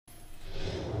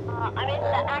I'm in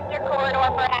the actor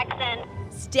corridor for action.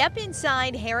 Step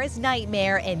inside Hera's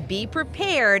nightmare and be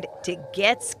prepared to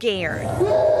get scared.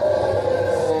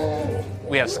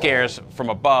 We have scares from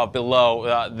above,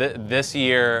 below. This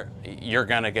year, you're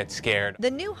gonna get scared. The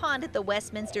new haunt at the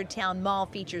Westminster Town Mall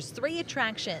features 3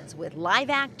 attractions with live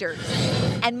actors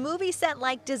and movie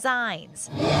set-like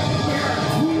designs.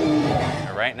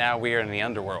 Right now, we are in the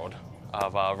underworld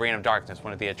of Reign of Darkness,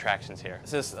 one of the attractions here.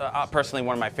 This is personally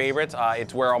one of my favorites.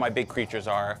 It's where all my big creatures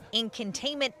are. In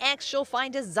Containment X, you'll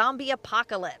find a zombie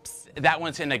apocalypse. That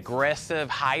one's an aggressive,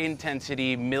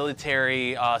 high-intensity,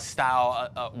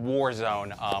 military-style war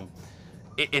zone.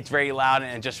 It's very loud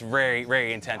and just very,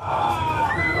 very intense.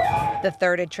 The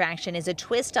third attraction is a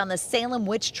twist on the Salem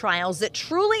witch trials that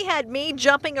truly had me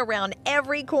jumping around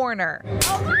every corner.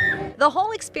 The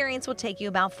whole experience will take you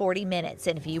about 40 minutes,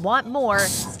 and if you want more,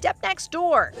 step next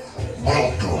door.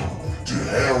 Welcome to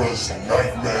Hera's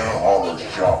Nightmare Horror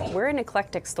Show. We're an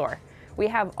eclectic store. We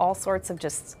have all sorts of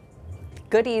just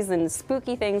goodies and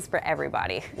spooky things for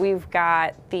everybody. We've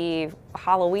got the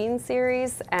Halloween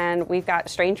series, and we've got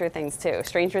Stranger Things too.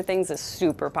 Stranger Things is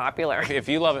super popular. If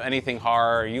you love anything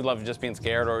horror, you love just being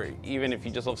scared, or even if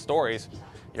you just love stories,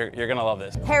 you're gonna love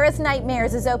this. Hera's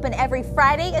Nightmares is open every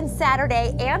Friday and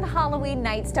Saturday and Halloween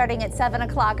night starting at 7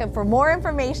 o'clock. And for more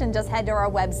information, just head to our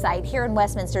website. Here in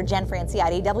Westminster, Jen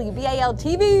Franciotti,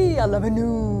 WBAL-TV 11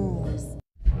 News.